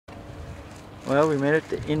Well, we made it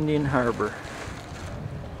to Indian Harbor.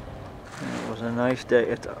 And it was a nice day.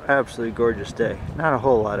 It's an absolutely gorgeous day. Not a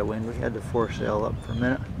whole lot of wind. We had the foresail up for a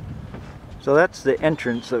minute. So that's the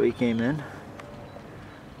entrance that we came in.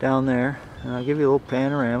 Down there. And I'll give you a little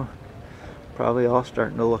panorama. Probably all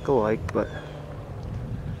starting to look alike, but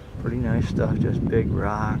pretty nice stuff. Just big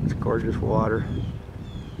rocks, gorgeous water.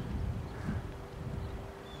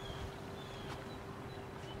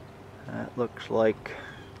 That looks like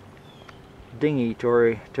dinghy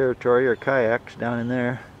territory or kayaks down in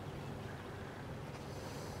there.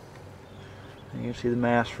 You can see the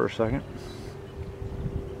mast for a second.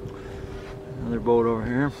 Another boat over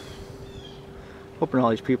here. Hoping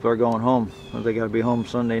all these people are going home. Well, they got to be home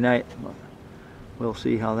Sunday night. But we'll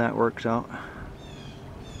see how that works out.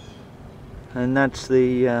 And that's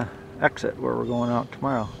the exit where we're going out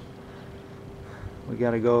tomorrow. We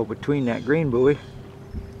got to go between that green buoy.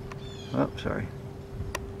 Oh, sorry.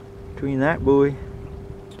 Between that buoy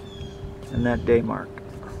and that day mark.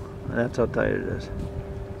 That's how tight it is.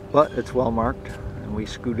 But it's well marked. And we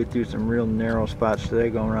scooted through some real narrow spots today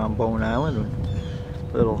going around Bowen Island.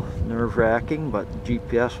 A little nerve-wracking, but the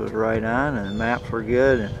GPS was right on and the maps were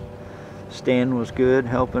good. And Stan was good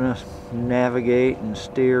helping us navigate and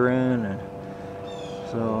steering. And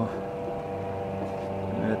so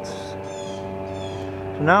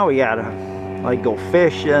now we gotta like go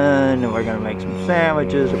fishing, and we're gonna make some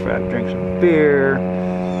sandwiches, or perhaps drink some beer,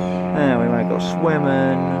 and we might go swimming,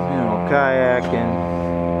 you know, kayaking.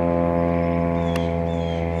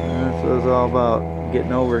 That's what it's all about,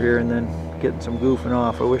 getting over here and then getting some goofing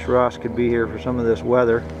off. I wish Ross could be here for some of this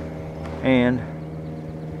weather and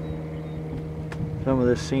some of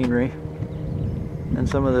this scenery and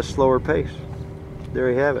some of this slower pace.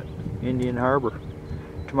 There you have it, Indian Harbor.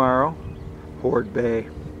 Tomorrow, Georgian Bay.